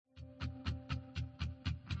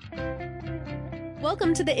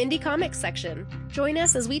Welcome to the Indie Comics section. Join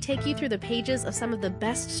us as we take you through the pages of some of the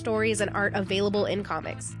best stories and art available in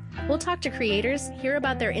comics. We'll talk to creators, hear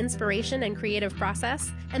about their inspiration and creative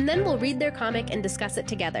process, and then we'll read their comic and discuss it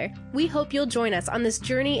together. We hope you'll join us on this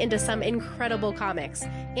journey into some incredible comics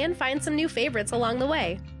and find some new favorites along the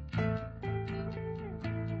way.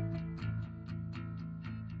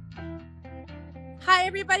 Hi,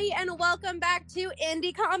 everybody, and welcome back to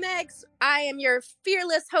Indie Comics. I am your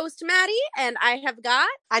fearless host, Maddie, and I have got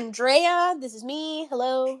Andrea. This is me.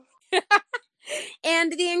 Hello.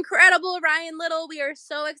 and the incredible Ryan Little. We are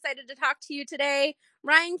so excited to talk to you today.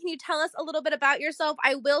 Ryan, can you tell us a little bit about yourself?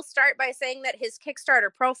 I will start by saying that his Kickstarter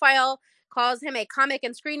profile calls him a comic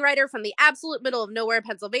and screenwriter from the absolute middle of nowhere,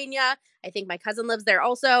 Pennsylvania. I think my cousin lives there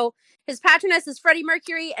also. His patroness is Freddie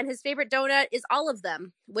Mercury, and his favorite donut is all of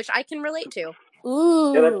them, which I can relate to.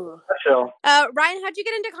 Ooh. Yeah, that's chill. Ryan, how'd you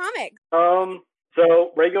get into comics?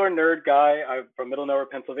 So regular nerd guy. I'm from middle of nowhere,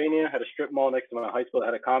 Pennsylvania. Had a strip mall next to my high school that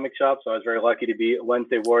had a comic shop, so I was very lucky to be a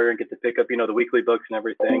Wednesday warrior and get to pick up, the weekly books and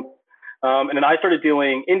everything. And then I started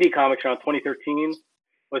doing indie comics around 2013.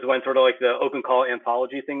 Was when sort of like the open call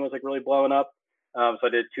anthology thing was like really blowing up. So I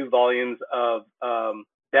did 2 volumes of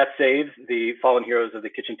Death Saves, the Fallen Heroes of the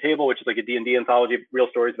Kitchen Table, which is like a D&D anthology, real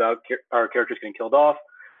stories about our characters getting killed off.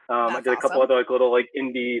 I did a couple other like little like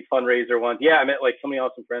indie fundraiser ones. Yeah, I met like so many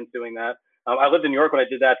awesome friends doing that. I lived in New York when I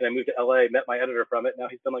did that, and I moved to LA, met my editor from it. Now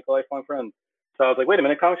he's been like a lifelong friend. So I was like, wait a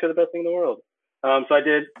minute, comics are the best thing in the world. So I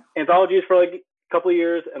did anthologies for like a couple of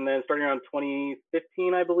years, and then starting around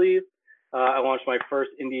 2015, I believe, I launched my first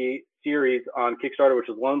indie series on Kickstarter, which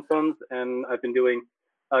was Lonesomes, and I've been doing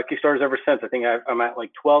Kickstarters ever since. I think I'm at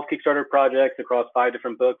like 12 Kickstarter projects across 5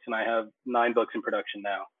 different books, and I have 9 books in production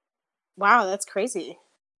now. Wow, that's crazy.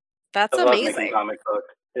 That's I love amazing. making comic books.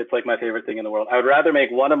 It's like my favorite thing in the world. I would rather make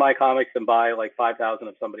one of my comics than buy like 5,000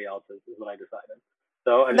 of somebody else's, is what I decided.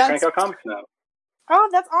 So I just crank out comics now. Oh,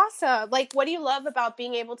 that's awesome. Like, what do you love about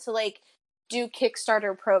being able to like do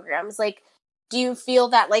Kickstarter programs? Like, do you feel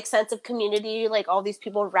that like sense of community, like all these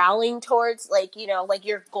people rallying towards like, like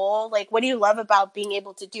your goal? Like, what do you love about being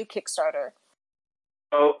able to do Kickstarter?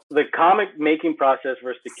 So the comic making process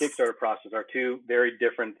versus the Kickstarter process are 2 very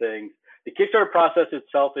different things. The Kickstarter process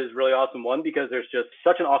itself is really awesome. One, because there's just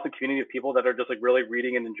such an awesome community of people that are just like really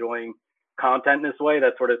reading and enjoying content in this way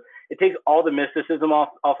that sort of, it takes all the mysticism off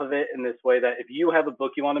of it in this way that if you have a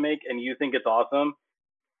book you want to make and you think it's awesome,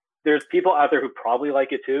 there's people out there who probably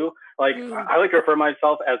like it too. Like I like to refer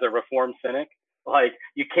myself as a reformed cynic. Like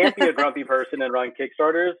you can't be a grumpy person and run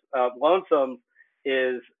Kickstarters. Lonesome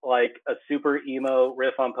is like a super emo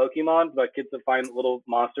riff on Pokemon about kids that find little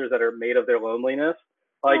monsters that are made of their loneliness.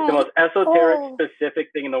 Like the most esoteric, specific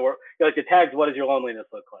thing in the world. Like the tags, what does your loneliness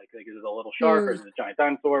look like? Like is it a little shark or is it a giant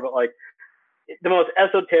dinosaur? But like the most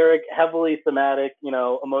esoteric, heavily thematic,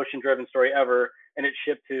 emotion-driven story ever, and it's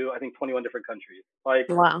shipped to I think 21 different countries. Like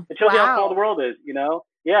it shows you how small the world is.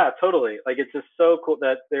 Yeah, totally. Like it's just so cool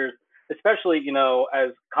that there's, especially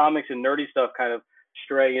as comics and nerdy stuff kind of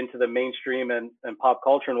stray into the mainstream and pop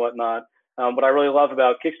culture and whatnot. What I really love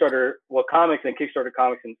about Kickstarter, comics and Kickstarter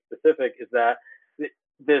comics in specific, is that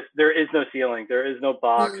there is no ceiling, there is no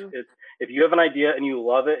box. It's, if you have an idea and you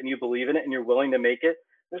love it and you believe in it and you're willing to make it,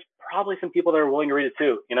 there's probably some people that are willing to read it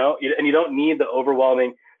too, and you don't need the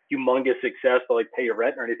overwhelming, humongous success to like pay your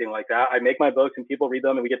rent or anything like that. I make my books and people read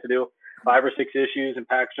them and we get to do 5 or 6 issues and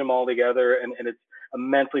package them all together, and it's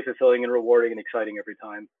immensely fulfilling and rewarding and exciting every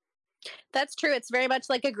time. That's true. It's very much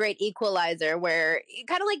like a great equalizer, where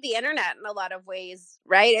kind of like the internet in a lot of ways,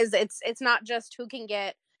 right? It's not just who can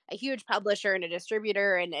get a huge publisher and a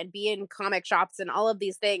distributor and be in comic shops and all of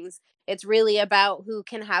these things. It's really about who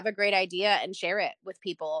can have a great idea and share it with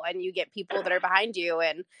people, and you get people that are behind you.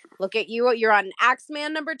 And look at you, you're on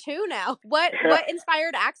Axeman #2 now. What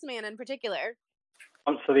inspired Axeman in particular?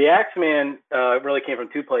 So the Axeman really came from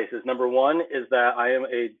 2 places. Number one is that I am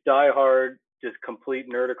a diehard, just complete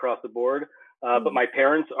nerd across the board. But my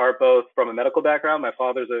parents are both from a medical background. My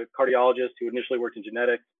father's a cardiologist who initially worked in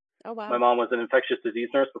genetics. Oh, wow. My mom was an infectious disease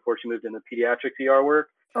nurse before she moved into pediatric ER work.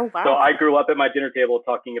 Oh, wow. So I grew up at my dinner table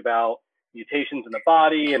talking about mutations in the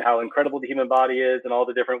body and how incredible the human body is and all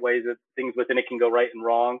the different ways that things within it can go right and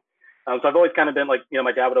wrong. So I've always kind of been like,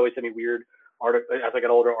 my dad would always send me weird as I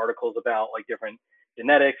got older, articles about like different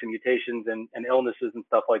genetics and mutations and illnesses and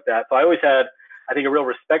stuff like that. So I always had, I think, a real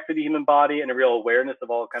respect for the human body and a real awareness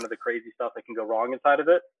of all kind of the crazy stuff that can go wrong inside of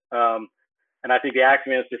it. And I think the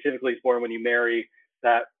Axeman specifically is born when you marry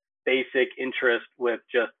that basic interest with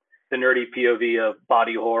just the nerdy POV of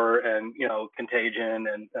body horror and, Contagion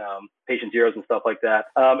and Patient Zeros and stuff like that.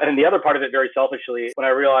 And then the other part of it, very selfishly, when I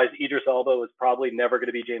realized Idris Elba was probably never going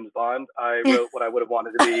to be James Bond, I wrote what I would have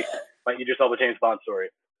wanted to be my Idris Elba James Bond story.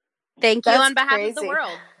 Thank you That's on behalf crazy. of the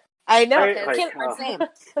world. I know. Same.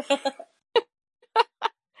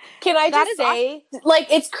 Can I just say,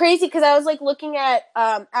 like, it's crazy because I was, like, looking at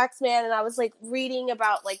X-Men and I was, like, reading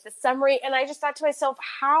about, like, the summary, and I just thought to myself,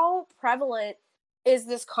 how prevalent is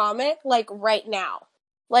this comic, like, right now?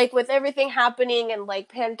 Like, with everything happening and,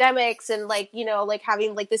 like, pandemics and, like, like,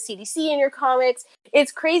 having, like, the CDC in your comics,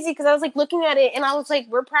 it's crazy because I was, like, looking at it and I was, like,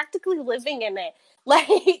 we're practically living in it.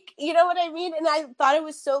 Like, you know what I mean? And I thought it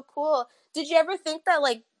was so cool. Did you ever think that,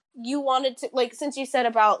 like, you wanted to, like, since you said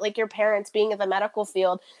about, like, your parents being in the medical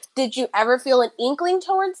field, did you ever feel an inkling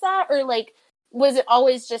towards that? Or, like, was it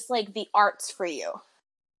always just, like, the arts for you?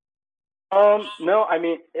 No, I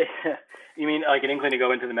mean, you mean like an inkling to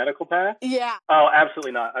go into the medical path? Yeah. Oh,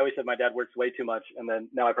 absolutely not. I always said my dad works way too much, and then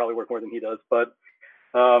now I probably work more than he does. But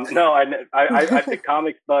no, I think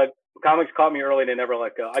comics caught me early and they never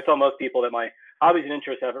let go. I tell most people that my hobbies and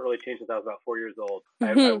interests haven't really changed since I was about 4 years old.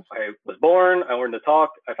 I was born, I learned to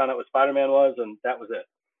talk, I found out what Spider-Man was, and that was it.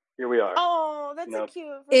 Here we are. Oh, that's a cute.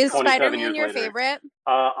 Is Spider-Man your favorite?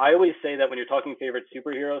 I always say that when you're talking favorite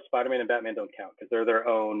superheroes, Spider-Man and Batman don't count because they're their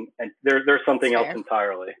own, and they're something else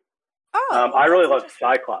entirely. Oh, I really love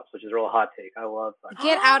Cyclops, which is a real hot take. I love Cyclops.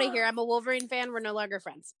 Get out of here! I'm a Wolverine fan. We're no longer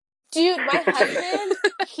friends. Dude, my husband,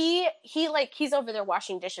 he's over there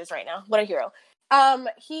washing dishes right now. What a hero.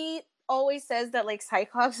 He always says that, like,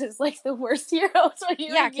 Cyclops is, like, the worst hero. So he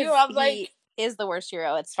is the worst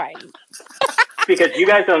hero. It's fine. Because you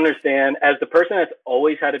guys don't understand, as the person that's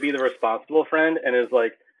always had to be the responsible friend and is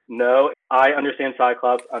like, no, I understand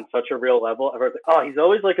Cyclops on such a real level. I've heard, like, he's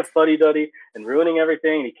always like a fuddy-duddy and ruining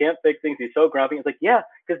everything, and he can't fix things. He's so grumpy. It's like, yeah,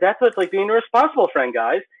 because that's what it's like being a responsible friend,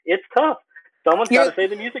 guys. It's tough. Someone's got to say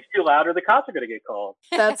the music's too loud or the cops are going to get called.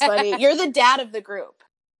 That's funny. You're the dad of the group.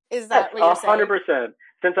 Is that what you're saying? 100%.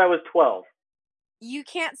 Since I was 12. You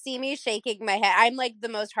can't see me shaking my head. I'm like the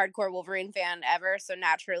most hardcore Wolverine fan ever, so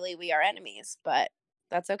naturally we are enemies, but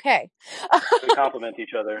that's okay. We compliment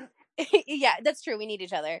each other. Yeah, that's true. We need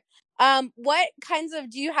each other. What kinds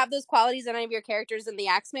of, do you have those qualities in any of your characters in the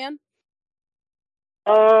Axeman?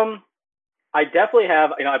 I definitely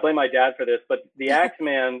have, I blame my dad for this, but the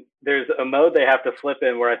Axeman, there's a mode they have to flip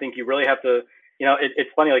in where I think you really have to, it's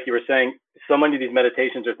funny, like you were saying, so many of these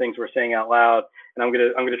meditations are things we're saying out loud, and I'm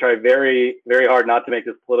gonna try very, very hard not to make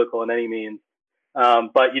this political in any means.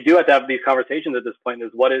 But you do have to have these conversations at this point. Is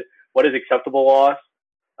what is acceptable loss?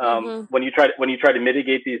 When you try to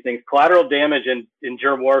mitigate these things, collateral damage in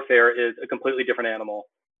germ warfare is a completely different animal,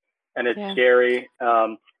 and it's scary.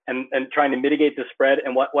 And trying to mitigate the spread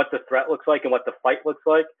and what the threat looks like and what the fight looks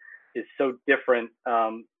like is so different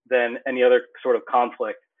than any other sort of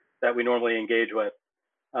conflict that we normally engage with.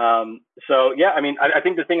 So yeah, I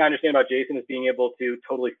think the thing I understand about Jason is being able to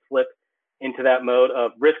totally flip into that mode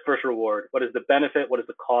of risk versus reward. What is the benefit? What is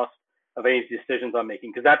the cost of any decisions I'm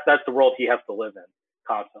making? Because that's the world he has to live in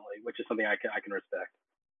constantly, which is something I can respect.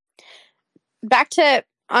 Back to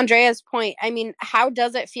Andrea's point, how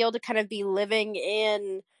does it feel to kind of be living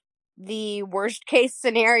in the worst case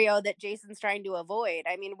scenario that Jason's trying to avoid?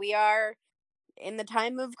 We are in the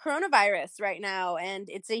time of coronavirus right now, and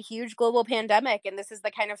it's a huge global pandemic, and this is the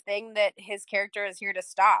kind of thing that his character is here to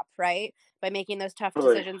stop, right? By making those tough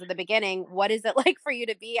decisions at the beginning. What is it like for you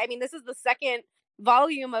to be, this is the second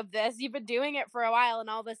volume of this. You've been doing it for a while, and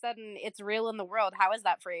all of a sudden it's real in the world. How is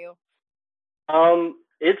that for you?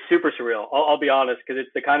 It's super surreal. I'll be honest, because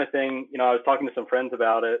it's the kind of thing, I was talking to some friends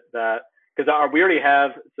about it, that because we already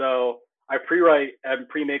have, so I pre-write and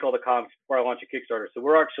pre-make all the comics before I launch a Kickstarter. So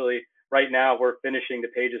we're actually, right now, we're finishing the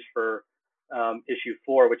pages for issue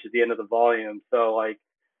 4, which is the end of the volume. So like,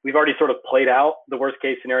 we've already sort of played out the worst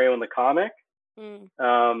case scenario in the comic.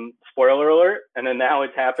 Spoiler alert. And then now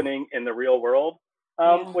it's happening in the real world,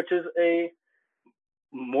 which is a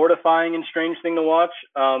mortifying and strange thing to watch.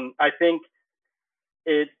 I think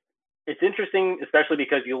it's interesting, especially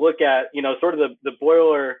because you look at, sort of the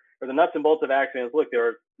boiler or the nuts and bolts of accidents. Look,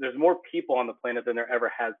 there's more people on the planet than there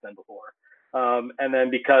ever has been before. And then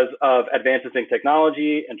because of advances in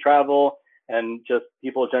technology and travel and just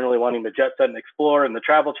people generally wanting to jet set and explore and the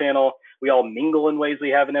travel channel, we all mingle in ways we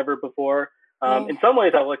haven't ever before. In some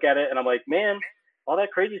ways I look at it and I'm like, man, all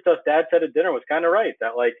that crazy stuff Dad said at dinner was kind of right.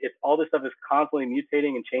 That like, it's all this stuff is constantly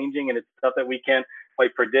mutating and changing, and it's stuff that we can't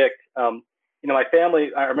quite predict. My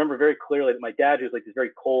family, I remember very clearly that my dad, who's like this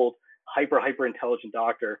very cold, hyper intelligent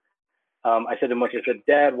doctor, I said to him once, I said,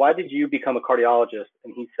 Dad, why did you become a cardiologist?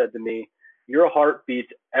 And he said to me, your heart beats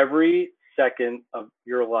every second of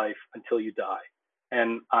your life until you die.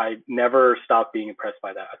 And I never stopped being impressed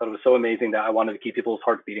by that. I thought it was so amazing that I wanted to keep people's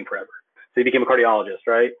hearts beating forever. So he became a cardiologist,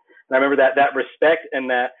 right? And I remember that respect and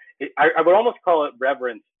that I would almost call it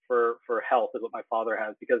reverence for health is what my father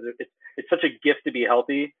has, because it's such a gift to be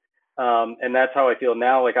healthy. And that's how I feel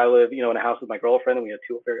now. Like I live, in a house with my girlfriend, and we have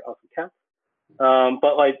two very awesome cats.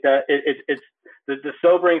 But like that, it's the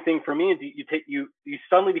sobering thing for me is you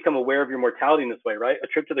suddenly become aware of your mortality in this way, right? A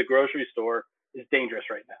trip to the grocery store is dangerous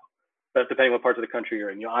right now, but depending on what parts of the country you're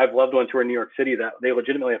in. I have loved ones who are in New York City that they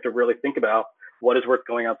legitimately have to really think about what is worth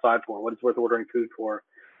going outside for, what is worth ordering food for,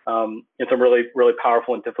 in some really, really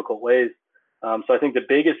powerful and difficult ways. So I think the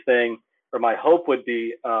biggest thing, or my hope would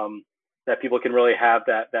be, that people can really have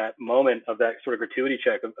that moment of that sort of gratuity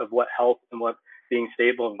check of what health and what being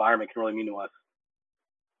stable environment can really mean to us.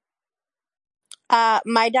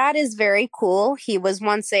 My dad is very cool. He was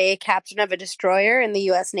once a captain of a destroyer in the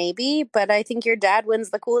U.S. Navy, but I think your dad wins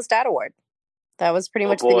the coolest dad award. That was pretty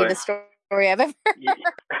much the neatest story I've ever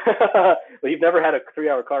heard. Well, you've never had a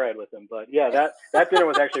 3-hour car ride with him, but yeah, that dinner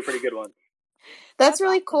was actually a pretty good one. That's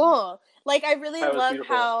really awesome. Cool. Like, I really love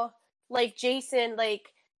beautiful. how, like, Jason, like,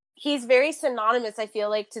 he's very synonymous, I feel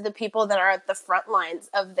like, to the people that are at the front lines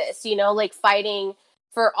of this, like fighting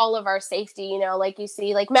for all of our safety, like you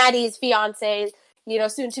see, like Maddie's fiance,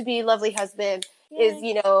 soon to be lovely husband is,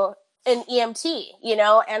 an EMT,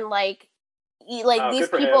 and like these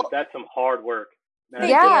people. That's some hard work.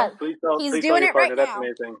 Yeah. Please he's doing tell your it partner. right That's now.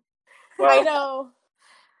 amazing. Wow. I know.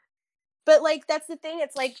 But like, that's the thing.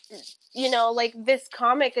 It's like, like this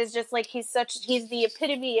comic is just like, he's the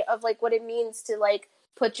epitome of like what it means to like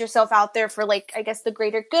put yourself out there for like, I guess the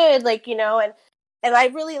greater good, like, and I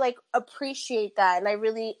really like appreciate that. And I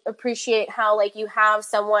really appreciate how like you have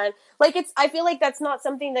someone like I feel like that's not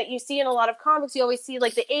something that you see in a lot of comics. You always see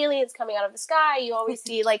like the aliens coming out of the sky. You always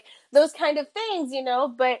see like those kind of things,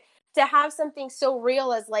 but to have something so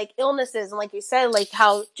real as like illnesses and like you said, like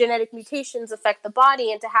how genetic mutations affect the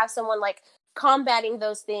body, and to have someone like combating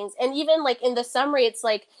those things. And even like in the summary, it's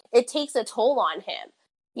like it takes a toll on him.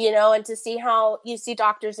 And to see how you see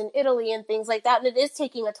doctors in Italy and things like that, and it is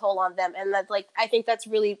taking a toll on them. And that, like, I think that's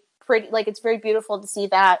really pretty, like, it's very beautiful to see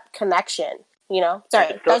that connection, Sorry,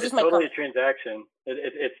 that was just my totally comment. a transaction.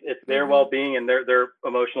 It's their well-being and their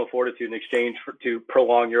emotional fortitude in exchange to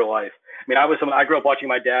prolong your life. I mean, I grew up watching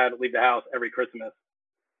my dad leave the house every Christmas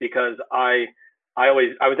because I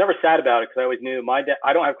was never sad about it, because I always knew my dad,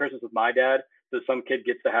 I don't have Christmas with my dad, so some kid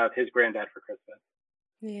gets to have his granddad for Christmas.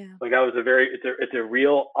 Yeah. Like that was it's a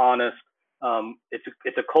real honest,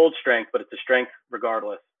 it's a cold strength, but it's a strength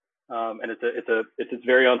regardless. And it's a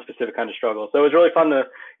very own specific kind of struggle. So it was really fun to,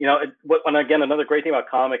 and again, another great thing about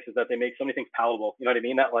comics is that they make so many things palatable. You know what I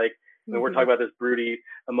mean? That like, we're talking about this broody,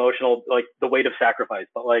 emotional, like the weight of sacrifice,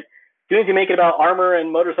 but like, as soon as you make it about armor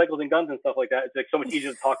and motorcycles and guns and stuff like that, it's like so much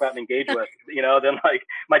easier to talk about and engage with, than like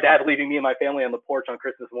my dad leaving me and my family on the porch on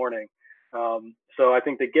Christmas morning. So I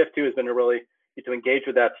think the gift too has been to engage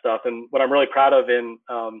with that stuff. And what I'm really proud of in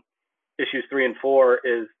issues 3 and 4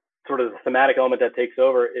 is sort of the thematic element that takes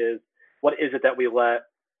over is what is it that we let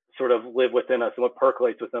sort of live within us and what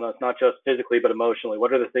percolates within us, not just physically, but emotionally.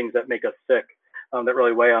 What are the things that make us sick, that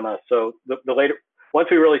really weigh on us? So the later, once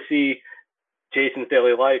we really see Jason's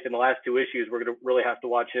daily life in the last 2 issues, we're going to really have to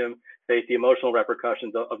watch him face the emotional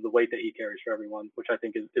repercussions of the weight that he carries for everyone, which I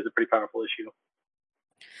think is a pretty powerful issue.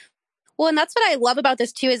 Well, and that's what I love about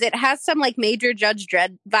this too, is it has some like major Judge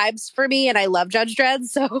Dredd vibes for me, and I love Judge Dredd,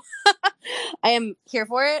 so I am here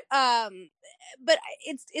for it. But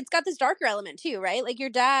it's got this darker element too, right? Like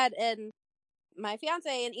your dad and my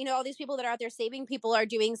fiance and all these people that are out there saving people are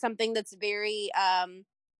doing something that's very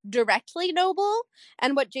directly noble,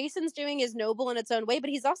 and what Jason's doing is noble in its own way,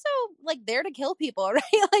 but he's also like there to kill people,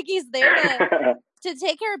 right? Like he's there to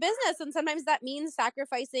take care of business, and sometimes that means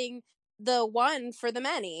sacrificing the one for the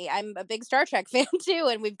many. I'm a big Star Trek fan too,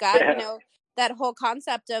 and we've got that whole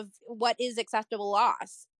concept of what is acceptable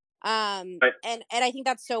loss, right. and I think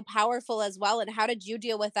that's so powerful as well. And how did you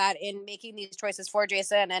deal with that in making these choices for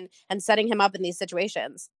Jason and setting him up in these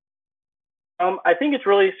situations? I think it's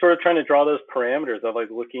really sort of trying to draw those parameters of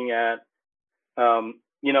like looking at him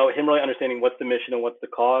really understanding what's the mission and what's the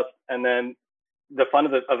cost, and then the fun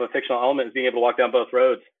of a fictional element is being able to walk down both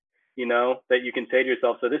roads, that you can say to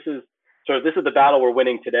yourself, so this is the battle we're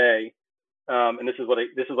winning today, and this is what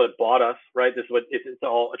it bought us, right? This is what it's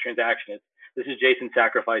all a transaction. This is Jason's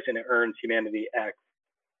sacrifice, and it earns humanity X.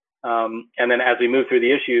 And then as we move through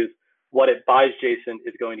the issues, what it buys Jason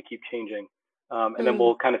is going to keep changing, and then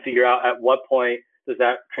we'll kind of figure out at what point does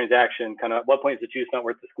that transaction at what point is the juice not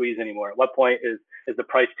worth the squeeze anymore? At what point is the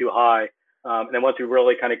price too high? And then once we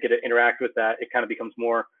really kind of get to interact with that, it kind of becomes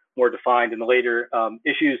more defined. In the later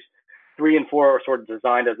issues, 3 and 4 are sort of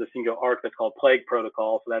designed as a single arc that's called Plague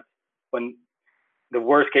Protocol. So that's when the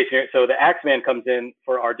worst case scenario. So the Axeman comes in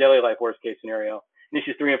for our daily life worst case scenario. In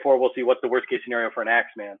issues 3 and 4, we'll see what's the worst case scenario for an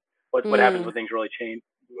Axeman. What happens when things really change,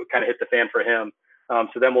 kind of hit the fan for him.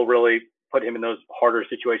 So then we'll really put him in those harder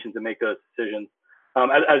situations and make those decisions.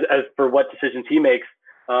 As for what decisions he makes,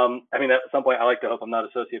 I mean, at some point, I like to hope I'm not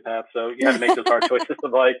a sociopath. So you have to make those hard choices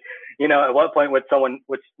of like, at what point would someone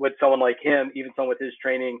like him, even someone with his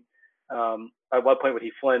training, at what point would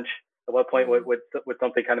he flinch? At what point would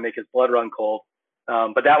something kind of make his blood run cold?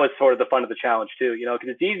 But that was sort of the fun of the challenge too, because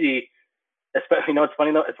it's easy. Especially, it's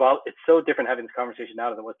funny though. It's so different having this conversation now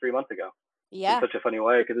than it was 3 months ago. Yeah. In such a funny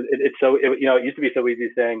way, because it used to be so easy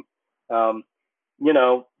saying, when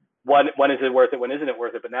is it worth it? When isn't it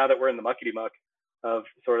worth it? But now that we're in the muckety muck of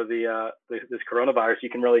sort of this coronavirus, you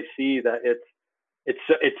can really see that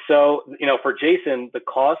it's so, for Jason, the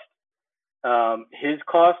cost, his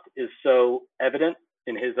cost is so evident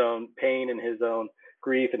in his own pain and his own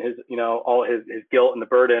grief and his, all his guilt and the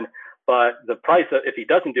burden. But the price of, if he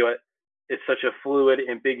doesn't do it, is such a fluid,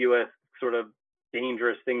 ambiguous, sort of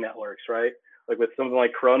dangerous thing that lurks, right? Like with something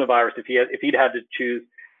like coronavirus, if he'd had to choose,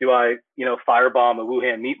 do I, firebomb a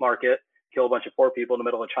Wuhan meat market, kill a bunch of poor people in the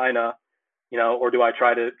middle of China, or do I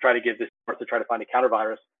try to give this to try to find a counter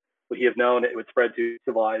virus? Would he have known it would spread to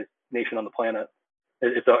civilized nation on the planet?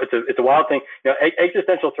 It's a wild thing.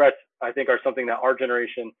 Existential threats, I think, are something that our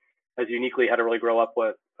generation has uniquely had to really grow up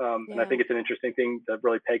with, and I think it's an interesting thing to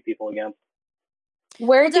really peg people against.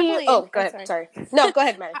 Where do you? Oh, go ahead. Sorry. No, go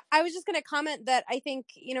ahead, Maddie. I was just going to comment that I think,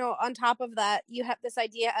 on top of that, you have this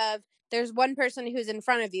idea of there's one person who's in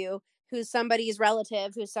front of you, who's somebody's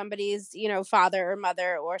relative, who's somebody's, father or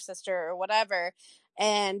mother or sister or whatever.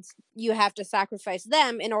 And you have to sacrifice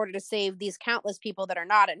them in order to save these countless people that are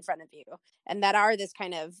not in front of you and that are this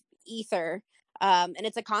kind of ether. And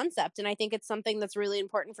it's a concept. And I think it's something that's really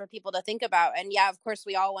important for people to think about. And yeah, of course,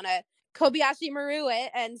 we all want to Kobayashi Maru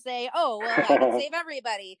it and say, oh, well, I can save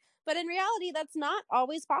everybody. But in reality, that's not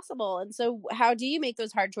always possible. And so how do you make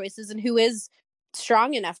those hard choices, and who is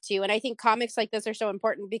strong enough to? And I think comics like this are so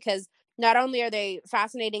important because not only are they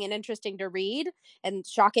fascinating and interesting to read and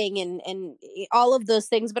shocking and all of those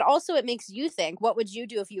things, but also it makes you think, what would you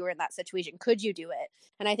do if you were in that situation? Could you do it?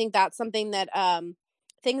 And I think that's something that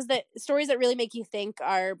stories that really make you think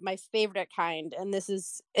are my favorite kind. And this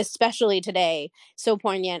is especially today so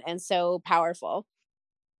poignant and so powerful.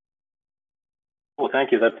 Well,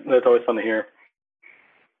 thank you. That's always fun to hear.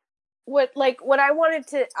 What I wanted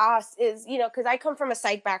to ask is, because I come from a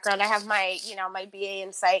psych background. I have my, my BA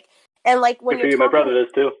in psych. And when you're my brother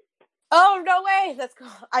does too. Oh, no way. That's cool.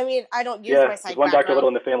 I mean, I don't use my psych one background. Dr. Little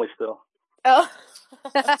in the family still. Oh.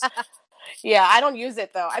 Yeah, I don't use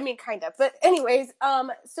it though. I mean, kind of. But anyways,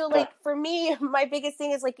 so for me, my biggest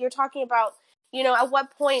thing is you're talking about, at what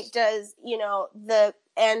point does, the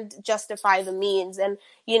end justify the means? And,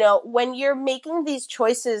 when you're making these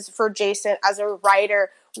choices for Jason as a writer,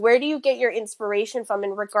 where do you get your inspiration from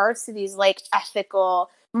in regards to these ethical,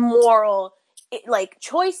 moral,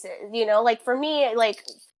 choices? For me, like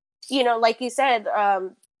you said,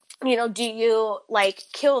 do you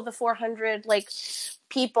kill the 400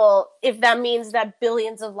 people if that means that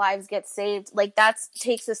billions of lives get saved? That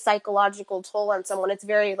takes a psychological toll on someone. It's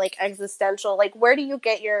very existential. Where do you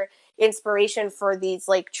get your inspiration for these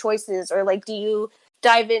choices? Or do you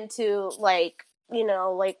dive into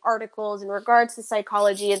articles in regards to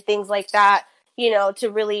psychology and things like that, to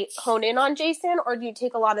really hone in on Jason? Or do you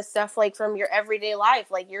take a lot of stuff from your everyday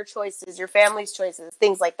life, your choices, your family's choices,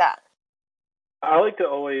 things like that? I like to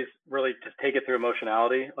always really just take it through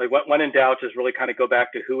emotionality. When in doubt, just really kind of go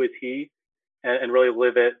back to who is he and really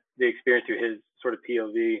live the experience through his sort of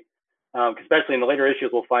POV. Especially in the later issues,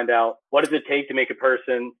 we'll find out what does it take to make a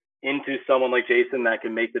person into someone like Jason that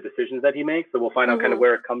can make the decisions that he makes. So we'll find out kind of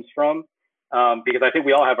where it comes from. Because I think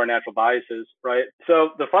we all have our natural biases, right? So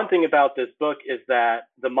the fun thing about this book is that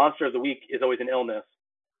the monster of the week is always an illness.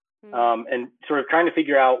 And sort of trying to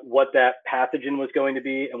figure out what that pathogen was going to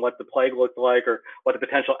be and what the plague looked like or what the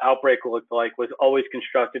potential outbreak looked like was always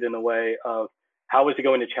constructed in the way of how is it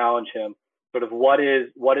going to challenge him? Sort of what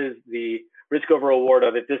is the risk over reward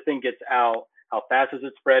of if this thing gets out, how fast does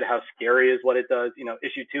it spread? How scary is what it does?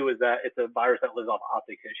 Issue 2 is that it's a virus that lives off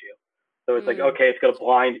optic tissue. So it's okay, it's going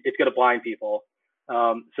to blind people.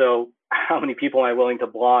 So how many people am I willing to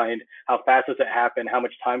blind? How fast does it happen? How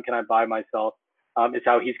much time can I buy myself? Is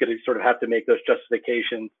how he's going to sort of have to make those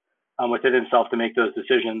justifications within himself to make those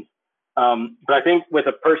decisions. But I think with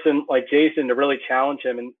a person like Jason, to really challenge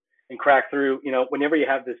him and crack through, whenever you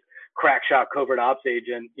have this crack shot covert ops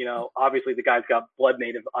agent. Obviously the guy's got blood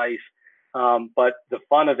made of ice. But the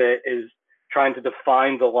fun of it is trying to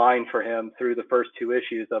define the line for him through the first two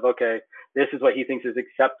issues of, okay, this is what he thinks is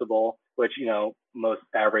acceptable, which, most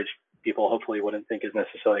average people hopefully wouldn't think is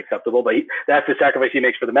necessarily acceptable, but that's the sacrifice he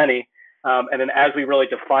makes for the many. And then as we really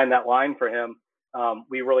define that line for him,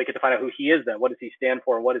 we really get to find out who he is then. What does he stand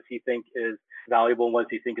for? What does he think is valuable? And what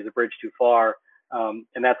does he think is a bridge too far?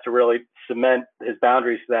 And that's to really cement his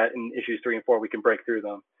boundaries so that in issues 3 and 4, we can break through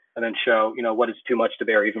them and then show, what is too much to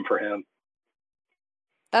bear even for him.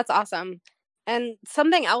 That's awesome. And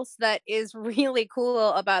something else that is really cool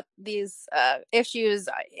about these issues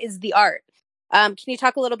is the art. Can you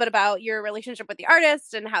talk a little bit about your relationship with the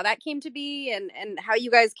artist and how that came to be and how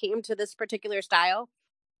you guys came to this particular style?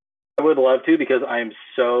 I would love to, because I am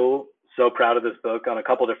so proud of this book on a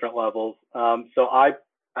couple different levels. So I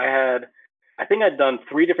think I'd done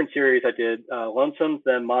 3 different series. I did Lonesomes,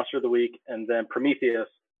 then Monster of the Week, and then Prometheus,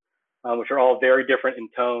 which are all very different in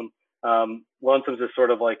tone. Lonesomes is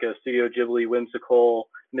sort of like a Studio Ghibli whimsical,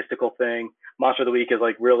 mystical thing. Monster of the Week is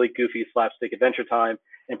like really goofy slapstick adventure time,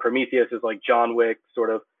 and Prometheus is like John Wick, sort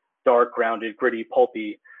of dark, grounded, gritty,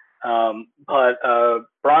 pulpy. But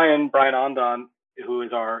Brian Ondon, who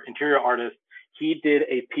is our interior artist, he did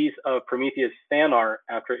a piece of Prometheus fan art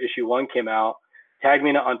after issue 1 came out, tagged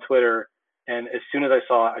me in it on Twitter, and as soon as I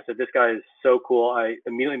saw it, I said, this guy is so cool. I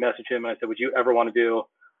immediately messaged him and I said, would you ever want to do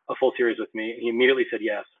a full series with me? And he immediately said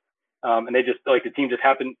yes. And they just, like, the team just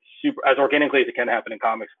happened super as organically as it can happen in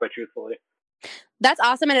comics, quite truthfully. That's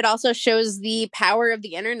awesome. And it also shows the power of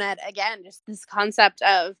the internet. Again, just this concept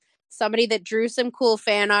of somebody that drew some cool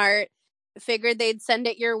fan art, figured they'd send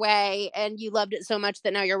it your way, and you loved it so much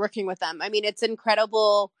that now you're working with them. I mean, it's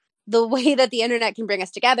incredible the way that the internet can bring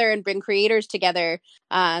us together and bring creators together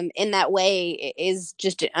in that way is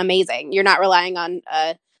just amazing. You're not relying on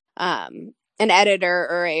an editor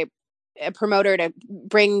or a promoter to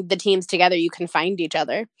bring the teams together. You can find each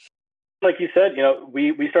other. Like you said,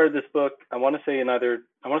 we started this book, I want to say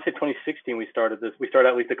 2016 we started this. We started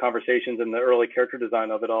at least the conversations and the early character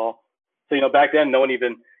design of it all. So, back then no one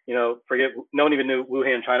even, no one even knew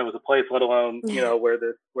Wuhan, China was a place, let alone, where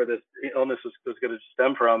this illness was going to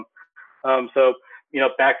stem from. So,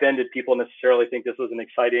 back then, did people necessarily think this was an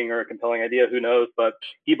exciting or a compelling idea? Who knows? But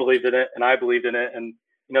he believed in it and I believed in it. And,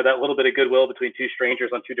 that little bit of goodwill between 2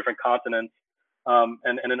 strangers on 2 different continents,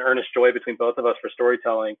 and an earnest joy between both of us for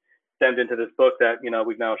storytelling stemmed into this book that,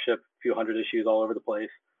 we've now shipped a few hundred issues all over the place.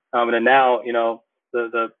 And then now,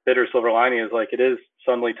 the bitter silver lining is like, it is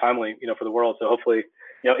suddenly timely, for the world. So hopefully,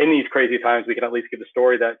 in these crazy times, we can at least give a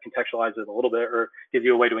story that contextualizes it a little bit or gives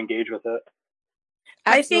you a way to engage with it.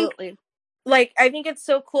 Absolutely. I think it's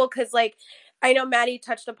so cool because, like, I know Maddie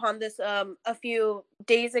touched upon this a few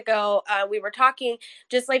days ago. We were talking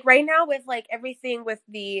just like right now with like everything with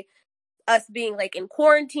us being like in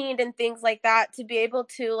quarantine and things like that, to be able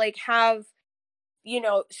to like have,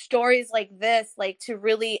 stories like this, like to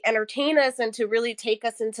really entertain us and to really take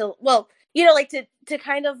us into, like to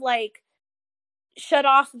kind of like shut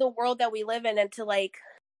off the world that we live in and to like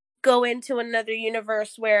go into another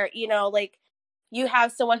universe where, like you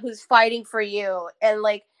have someone who's fighting for you and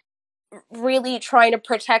like really trying to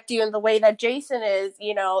protect you in the way that Jason is,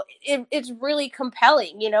 it's really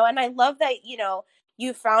compelling, and I love that,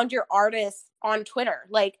 you found your artist on Twitter,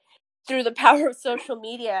 like through the power of social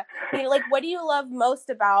media. Like, what do you love most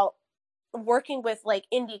about working with like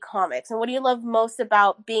indie comics, and what do you love most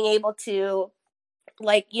about being able to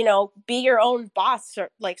like, be your own boss,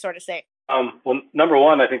 like sort of say? Well, number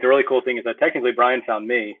one, I think the really cool thing is that technically Brian found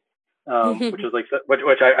me, which was like,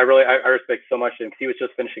 which I respect so much, because he was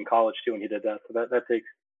just finishing college too when he did that. So that takes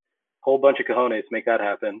a whole bunch of cojones to make that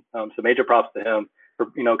happen. So major props to him for,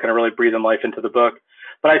 kind of really breathing life into the book.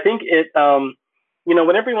 But I think it,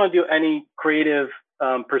 whenever you want to do any creative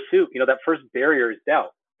pursuit, that first barrier is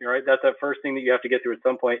doubt. Right? That's that first thing that you have to get through at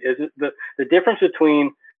some point. Is it the difference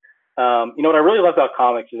between, what I really love about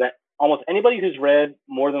comics is that almost anybody who's read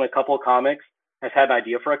more than a couple of comics has had an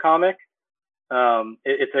idea for a comic.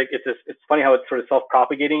 It's funny how it's sort of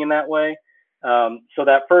self-propagating in that way. So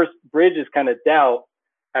that first bridge is kind of doubt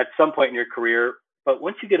at some point in your career. But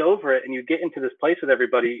once you get over it and you get into this place with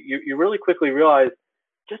everybody, you really quickly realize it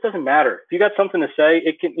just doesn't matter. If you got something to say,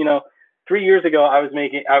 it can, 3 years ago,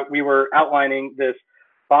 we were outlining this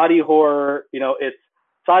body horror, it's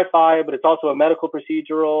sci-fi, but it's also a medical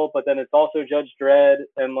procedural, but then it's also Judge Dredd.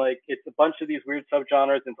 And like, it's a bunch of these weird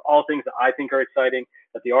subgenres, and it's all things that I think are exciting,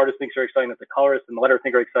 that the artist thinks are exciting, that the colorist and the letterer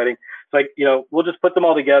think are exciting. It's like, we'll just put them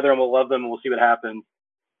all together and we'll love them and we'll see what happens.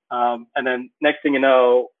 And then next thing you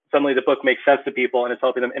know, suddenly the book makes sense to people and it's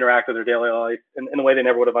helping them interact with their daily life in a way they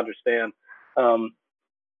never would have understand. I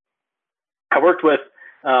worked with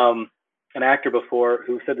an actor before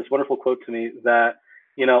who said this wonderful quote to me that,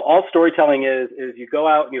 all storytelling is you go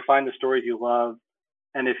out and you find the stories you love.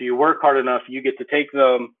 And if you work hard enough, you get to take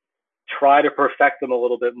them, try to perfect them a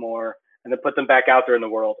little bit more, and then put them back out there in the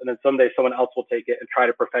world. And then someday someone else will take it and try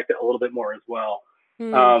to perfect it a little bit more as well.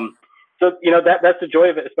 So, that's the joy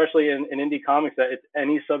of it, especially in indie comics, that it's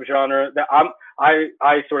any subgenre that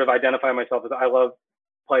I sort of identify myself as. I love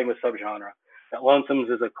playing with subgenre. That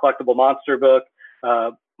Lonesomes is a collectible monster book.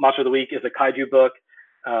 Monster of the Week is a kaiju book.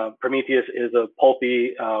 Prometheus is a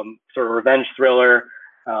pulpy sort of revenge thriller.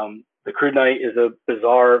 The Crude Knight is a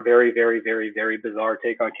bizarre, very, very, very, very bizarre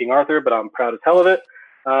take on King Arthur, but I'm proud as hell of it.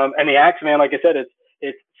 And the Axeman, like I said,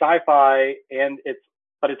 it's sci-fi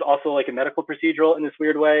but it's also like a medical procedural in this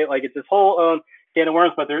weird way. Like it's this whole can of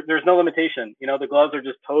worms, but there's no limitation. The gloves are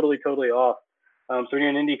just totally, totally off. So when you're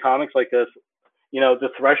in indie comics like this, the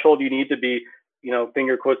threshold you need to be,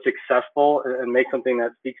 finger quotes, successful and make something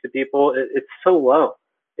that speaks to people, it's so low.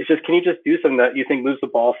 It's just, can you just do something that you think moves the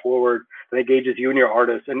ball forward, that engages you and your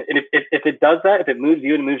artist? And if it does that, if it moves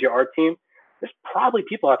you and moves your art team, there's probably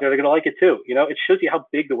people out there that are going to like it too. It shows you how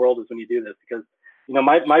big the world is when you do this, because,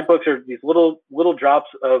 my books are these little drops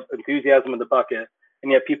of enthusiasm in the bucket,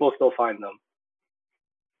 and yet people still find them.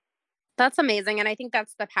 That's amazing. And I think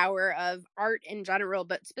that's the power of art in general,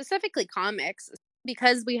 but specifically comics,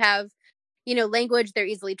 because we have, language, they're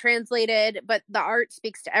easily translated, but the art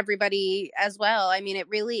speaks to everybody as well. I mean, it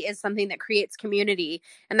really is something that creates community,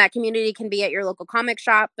 and that community can be at your local comic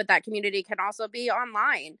shop, but that community can also be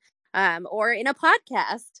online or in a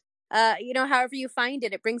podcast. However you find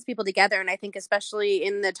it, it brings people together. And I think especially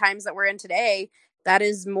in the times that we're in today, that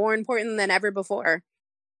is more important than ever before.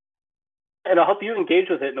 And it'll help you engage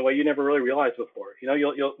with it in a way you never really realized before.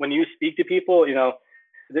 You'll when you speak to people,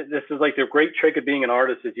 this is like the great trick of being an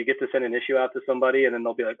artist is you get to send an issue out to somebody and then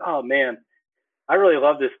they'll be like, oh man, I really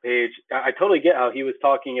love this page. I totally get how he was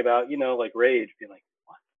talking about, like rage, being like,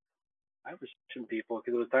 what? I was pushing people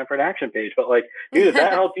because it was time for an action page. But like, dude, does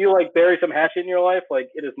that help you like bury some hatchet in your life? Like,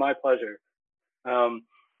 it is my pleasure.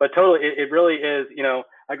 But totally, it really is,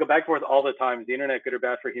 I go back and forth all the time. Is the internet good or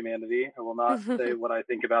bad for humanity? I will not say what I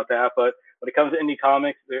think about that. But when it comes to indie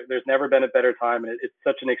comics, there's never been a better time. And it's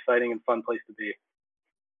such an exciting and fun place to be.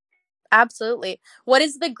 Absolutely. What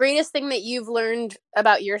is the greatest thing that you've learned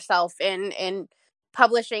about yourself in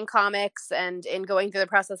publishing comics and in going through the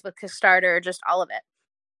process with Kickstarter, just all of it?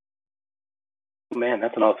 Man,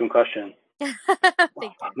 that's an awesome question. Thank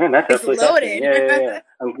you. Man, that's absolutely loaded.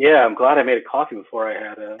 Yeah. I'm glad I made a coffee before I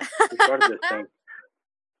had started this thing.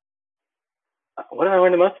 What have I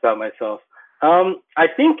learned the most about myself? I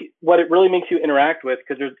think what it really makes you interact with,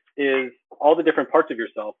 because there is all the different parts of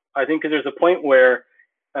yourself. I think because there's a point where,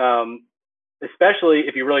 especially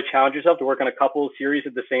if you really challenge yourself to work on a couple of series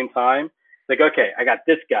at the same time, it's like, okay, I got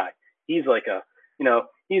this guy. He's like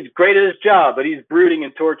he's great at his job, but he's brooding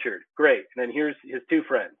and tortured. Great. And then here's his two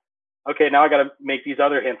friends. Okay, now I got to make these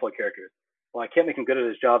other handful of characters. Well, I can't make him good at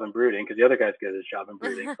his job and brooding because the other guy's good at his job and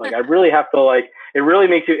brooding. Like, I really have to it really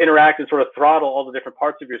makes you interact and sort of throttle all the different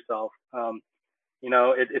parts of yourself.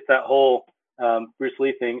 It's that whole Bruce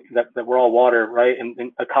Lee thing that we're all water, right?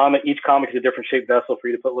 And each comic is a different shaped vessel for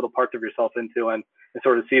you to put little parts of yourself into and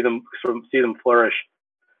sort of see them flourish.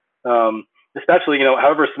 Especially,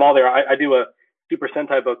 however small they are. I do a Super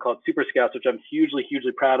Sentai book called Super Scouts, which I'm hugely,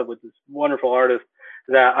 hugely proud of, with this wonderful artist.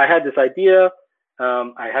 That I had this idea.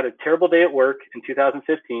 I had a terrible day at work in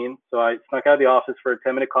 2015, so I snuck out of the office for a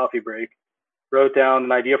 10-minute coffee break, wrote down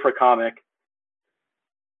an idea for a comic.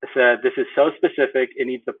 I said, this is so specific, it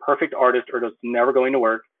needs the perfect artist or it's never going to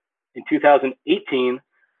work. In 2018,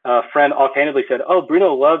 a friend offhandedly said, oh,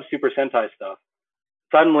 Bruno loves Super Sentai stuff.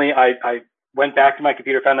 Suddenly, I went back to my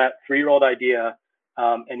computer, found that 3-year-old idea,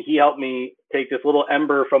 and he helped me take this little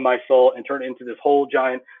ember from my soul and turn it into this whole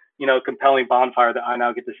giant, compelling bonfire that I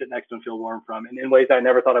now get to sit next to and feel warm from, and in ways that I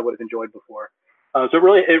never thought I would have enjoyed before. So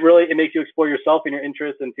it makes you explore yourself and your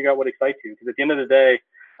interests and figure out what excites you. Because at the end of the day,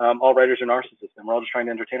 all writers are narcissists, and we're all just trying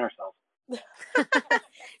to entertain ourselves.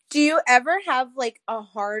 Do you ever have a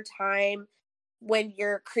hard time when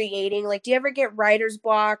you're creating? Do you ever get writer's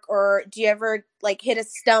block, or do you ever hit a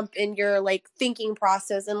stump in your thinking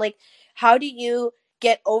process? And how do you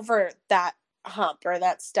get over that hump or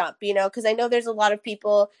that stump? Because I know there's a lot of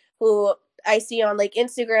people who I see on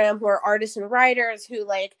Instagram who are artists and writers who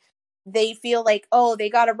they feel oh, they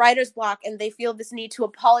got a writer's block, and they feel this need to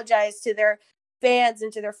apologize to their fans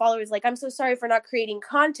and to their followers. I'm so sorry for not creating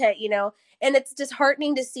content, and it's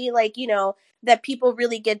disheartening to see that people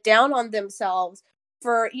really get down on themselves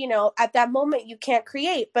for, you know, at that moment you can't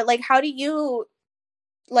create. But like, how do you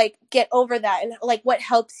like get over that, and like what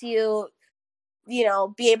helps you, you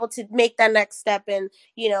know, be able to make that next step and,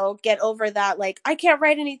 you know, get over that, like, I can't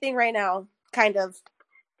write anything right now kind of.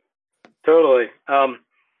 Totally.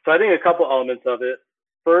 So I think a couple elements of it.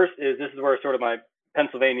 First is this is where sort of my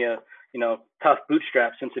Pennsylvania, you know, tough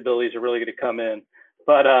bootstrap sensibilities are really going to come in.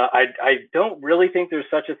 But I don't really think there's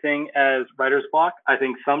such a thing as writer's block. I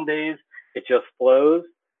think some days it just flows.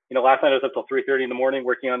 You know, last night I was up till 3:30 in the morning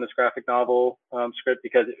working on this graphic novel script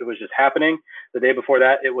because it was just happening. The day before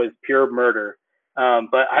that, it was pure murder.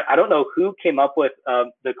 But I don't know who came up with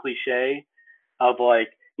the cliche of like,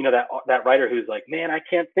 you know, that writer who's like, man, I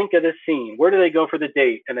can't think of this scene. Where do they go for the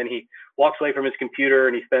date? And then he walks away from his computer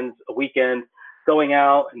and he spends a weekend going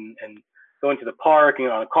out and going to the park and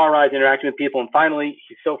on a car ride, interacting with people. And finally,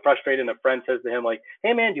 he's so frustrated. And a friend says to him, like,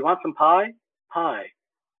 hey, man, do you want some pie? Pie.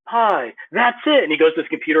 That's it. And he goes to his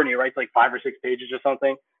computer and he writes like 5 or 6 pages or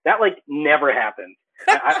something. That like never happens.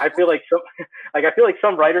 I feel like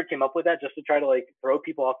some writer came up with that just to try to like throw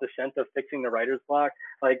people off the scent of fixing the writer's block.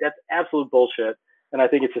 Like that's absolute bullshit. And I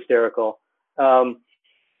think it's hysterical. At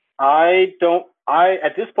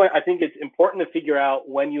this point, I think it's important to figure out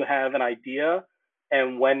when you have an idea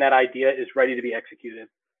and when that idea is ready to be executed.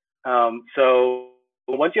 So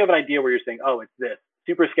once you have an idea where you're saying, oh, it's this.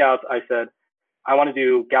 Super Scouts, I said, I want to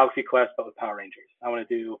do Galaxy Quest, but with Power Rangers. I want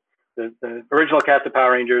to do the original cast of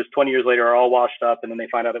Power Rangers 20 years later are all washed up, and then they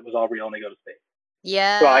find out it was all real and they go to space.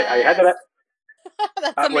 Yeah. So I had that.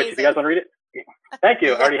 That's amazing. Wait, if you guys want to read it? Thank you.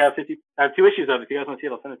 Yes. I already have 2 issues of it. If you guys want to see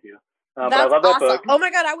it, I'll send it to you. But I love awesome. that book. Oh my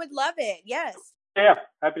God, I would love it. Yes. Yeah,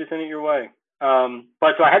 happy to send it your way.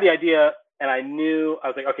 But so I had the idea, and I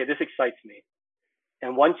was like, okay, this excites me.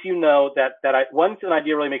 And once you know once an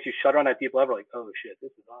idea really makes you shudder on that deep level, like, oh shit,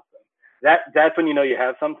 this is awesome. That's when you know you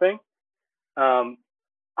have something.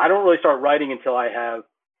 I don't really start writing until I have,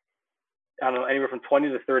 I don't know, anywhere from 20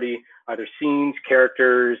 to 30 either scenes,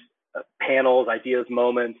 characters, panels, ideas,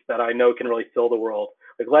 moments that I know can really fill the world.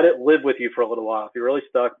 Like let it live with you for a little while. If you're really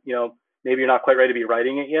stuck, you know, maybe you're not quite ready to be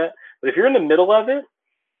writing it yet. But if you're in the middle of it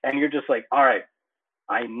and you're just like, all right,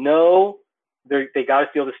 I know they got to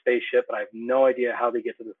steal the spaceship, but I have no idea how they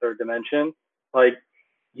get to the third dimension. Like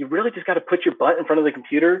you really just got to put your butt in front of the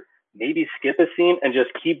computer, maybe skip a scene and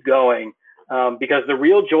just keep going. Because the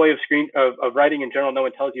real joy of writing in general no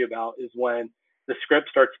one tells you about is when the script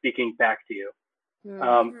starts speaking back to you.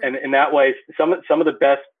 And in that way, some of the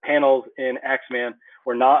best panels in Axeman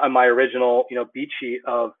were not on my original, you know, beat sheet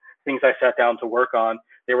of things I sat down to work on.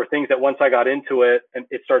 They were things that once I got into it, and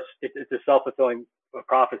it's a self-fulfilling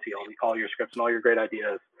prophecy, all your scripts and all your great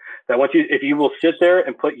ideas. That if you will sit there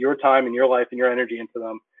and put your time and your life and your energy into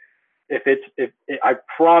them, I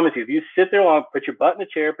promise you, if you sit there long, put your butt in the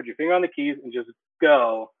chair, put your finger on the keys, and just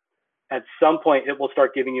go, at some point it will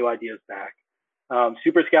start giving you ideas back.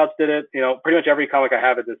 Super Scouts did it. You know, pretty much every comic I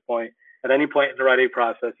have at this point. At any point in the writing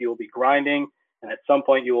process, you will be grinding, and at some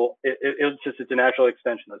point you will. It's a natural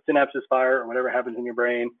extension. The synapses fire, or whatever happens in your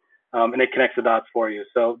brain, and it connects the dots for you.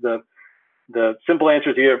 So the simple answer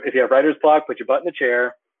is if you have writer's block, put your butt in the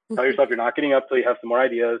chair. Tell yourself you're not getting up till you have some more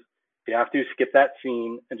ideas. If you have to, skip that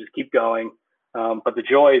scene and just keep going. But the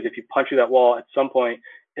joy is if you punch through that wall, at some point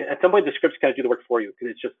the scripts kind of do the work for you because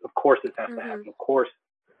it's just, of course, this has to happen. Of course,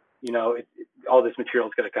 you know, all this material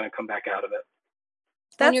is going to kind of come back out of it.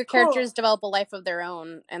 And your characters develop a life of their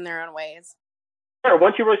own in their own ways. Yeah,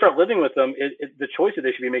 once you really start living with them, the choices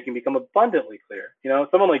they should be making become abundantly clear. You know,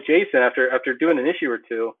 someone like Jason, after doing an issue or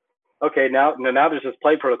two, okay, now there's this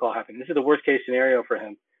play protocol happening. This is the worst case scenario for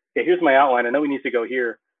him. Okay, here's my outline. I know he needs to go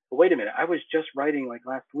here. But wait a minute, I was just writing like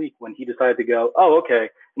last week when he decided to go, oh, okay. And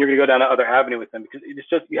you're going to go down that other avenue with him because it's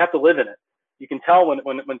just, you have to live in it. You can tell when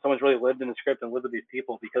someone's really lived in the script and lived with these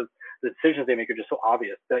people because the decisions they make are just so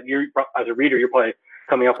obvious that you're, as a reader, you're probably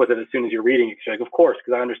coming up with it as soon as you're reading it. You're like, of course,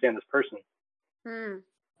 because I understand this person.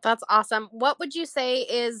 That's awesome. What would you say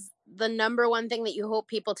is the number one thing that you hope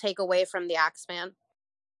people take away from the Axeman?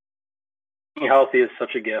 Being healthy is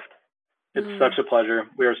such a gift. It's such a pleasure.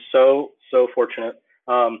 We are so, so fortunate.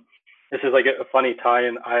 This is like a funny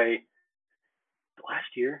tie-in. Last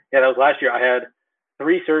year, I had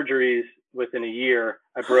 3 surgeries within a year.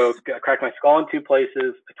 I cracked my skull in 2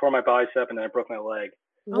 places. I tore my bicep, and then I broke my leg.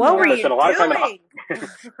 What were you doing? I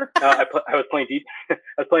was playing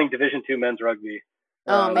Division II men's rugby.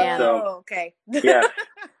 Oh man. Okay. yes.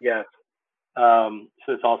 So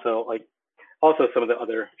it's also some of the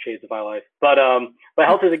other shades of my life. But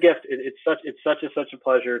health is a gift. It's such a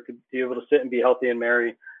pleasure to be able to sit and be healthy and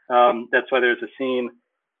merry. That's why there's a scene,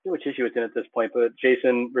 which issue it's in at this point, but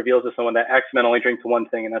Jason reveals to someone that X-Men only drink to one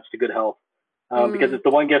thing, and that's to good health. because it's the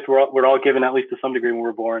one gift we're all given at least to some degree when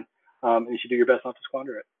we're born, and you should do your best not to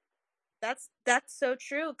squander it. That's so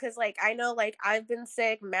true, because like I know, like I've been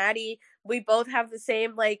sick, Maddie, we both have the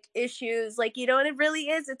same like issues, like, you know, and it really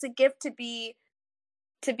is, it's a gift to be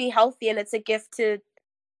healthy, and it's a gift to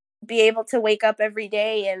be able to wake up every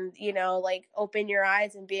day and, you know, like open your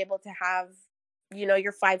eyes and be able to have, you know,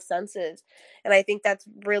 your five senses. And I think that's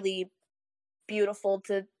really beautiful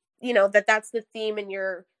to, you know, that's the theme in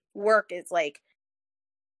your work, is like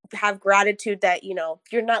have gratitude that, you know,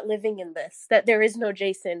 you're not living in this, that there is no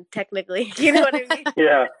Jason technically. You know what I mean?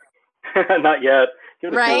 Yeah. Not yet.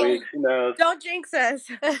 Give it a few Right? weeks. Who knows? Don't jinx us.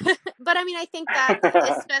 But I mean, I think that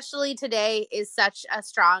especially today is such a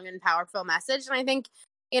strong and powerful message. And I think,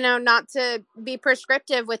 you know, not to be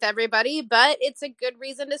prescriptive with everybody, but it's a good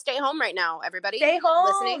reason to stay home right now, everybody. Stay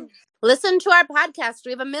home. Listen to our podcast.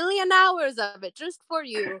 We have 1 million hours of it just for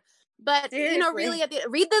you. But, Seriously. you know, really,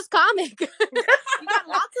 read this comic. You got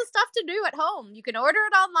lots of stuff to do at home. You can order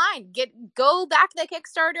it online. Go back to the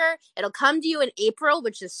Kickstarter. It'll come to you in April,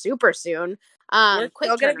 which is super soon. We're Quick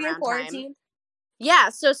still gonna be in turnaround quarantine. time. Yeah,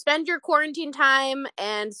 so spend your quarantine time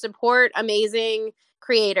and support amazing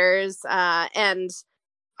creators. And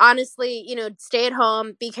honestly, you know, stay at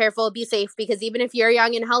home, be careful, be safe, because even if you're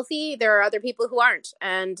young and healthy, there are other people who aren't.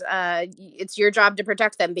 And it's your job to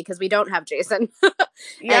protect them, because we don't have Jason.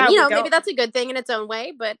 Yeah, and, you know, maybe that's a good thing in its own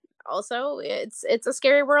way, but also it's a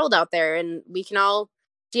scary world out there, and we can all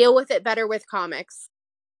deal with it better with comics.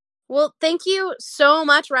 Well, thank you so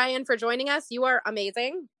much, Ryan, for joining us. You are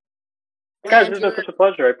amazing. Guys, this has been such a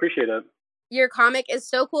pleasure. I appreciate it. Your comic is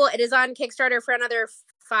so cool. It is on Kickstarter for another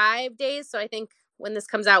 5 days. So I think when this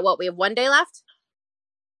comes out, we have 1 day left?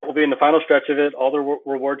 We'll be in the final stretch of it. All the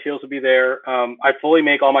reward tiers will be there. I fully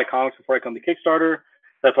make all my comics before I come to Kickstarter.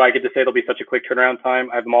 That's why I get to say it'll be such a quick turnaround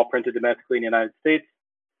time. I have them all printed domestically in the United States.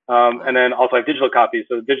 And then also I have digital copies.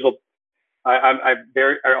 So digital, I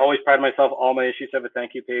always pride myself. All my issues have a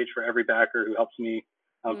thank you page for every backer who helps me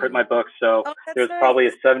print my books. So there's probably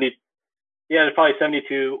a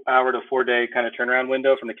 72-hour to 4-day kind of turnaround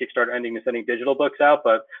window from the Kickstarter ending to sending digital books out,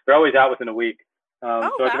 but they're always out within a week. So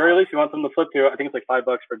at the very least, if you want them to flip through, I think it's like $5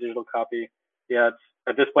 for a digital copy. Yeah,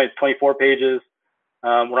 at this point, it's 24 pages.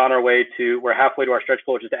 We're halfway to our stretch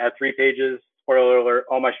goal, which is to add 3 pages. Spoiler alert,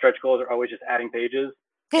 all my stretch goals are always just adding pages.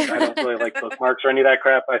 I don't really like bookmarks or any of that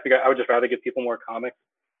crap. I think I would just rather give people more comics,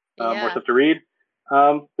 more stuff to read.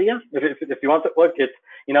 But yeah, if you want to look, it's,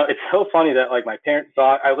 you know, it's so funny that like my parents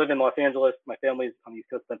saw, I live in Los Angeles. My family's on the East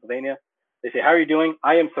Coast of Pennsylvania. They say, how are you doing?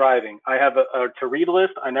 I am thriving. I have a to-read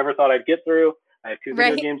list I never thought I'd get through. I have 2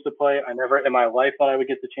 video games to play. I never in my life thought I would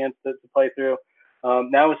get the chance to play through.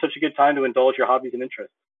 Now is such a good time to indulge your hobbies and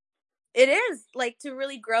interests. It is, like, to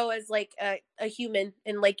really grow as like a human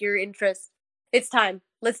and like your interests. It's time.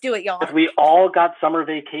 Let's do it, y'all. We all got summer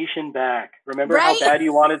vacation back. Remember how bad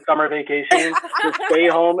you wanted summer vacation? Just stay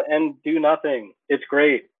home and do nothing. It's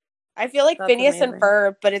great. I feel like Phineas and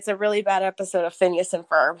Ferb, but it's a really bad episode of Phineas and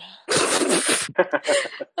Ferb.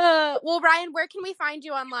 Well, Ryan, where can we find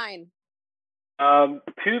you online? 2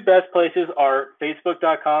 best places are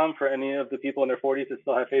Facebook.com for any of the people in their 40s that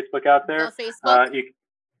still have Facebook out there. Facebook.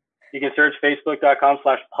 You can search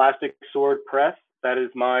Facebook.com/Plastic Sword Press. That is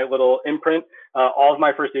my little imprint. All of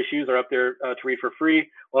my first issues are up there to read for free.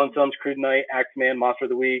 Lone Films, Crude Night, Axeman, Monster of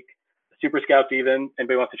the Week, Super Scouts even.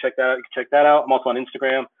 Anybody wants to check that out, you can check that out. I'm also on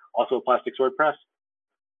Instagram, also Plastic Sword Press.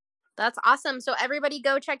 That's awesome. So everybody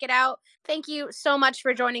go check it out. Thank you so much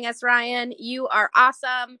for joining us, Ryan. You are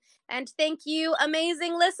awesome. And thank you,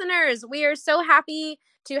 amazing listeners. We are so happy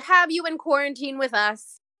to have you in quarantine with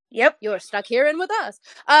us. Yep. You're stuck here and with us.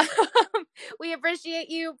 We appreciate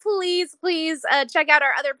you. Please check out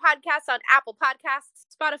our other podcasts on Apple Podcasts,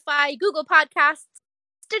 Spotify, Google Podcasts,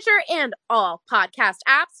 Stitcher, and all podcast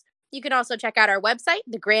apps. You can also check out our website,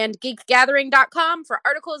 thegrandgeekgathering.com, for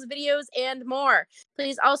articles, videos, and more.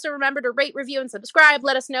 Please also remember to rate, review, and subscribe.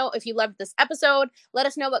 Let us know if you loved this episode. Let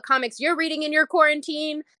us know what comics you're reading in your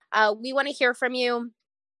quarantine. We want to hear from you.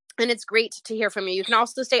 And it's great to hear from you. You can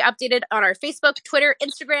also stay updated on our Facebook, Twitter,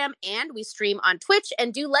 Instagram, and we stream on Twitch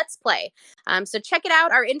and do Let's Play. So check it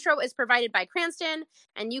out. Our intro is provided by Cranston,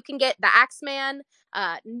 and you can get the Axeman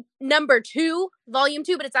number 2, volume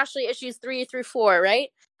 2, but it's actually issues 3 through 4, right?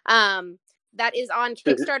 That is on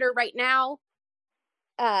Kickstarter right now.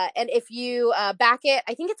 And if you back it,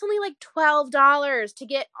 I think it's only like $12 to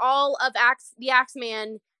get all of the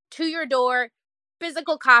Axeman to your door.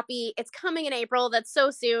 Physical copy. It's coming in April. That's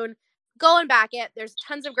so soon. Go and back it. There's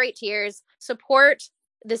tons of great tiers. Support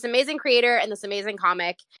this amazing creator and this amazing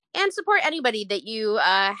comic, and support anybody that you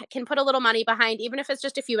can put a little money behind, even if it's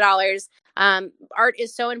just a few dollars. Art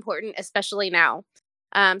is so important, especially now.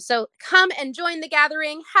 So come and join the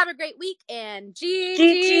gathering. Have a great week, and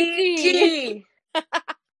G.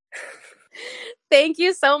 Thank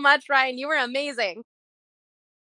you so much, Ryan. You were amazing.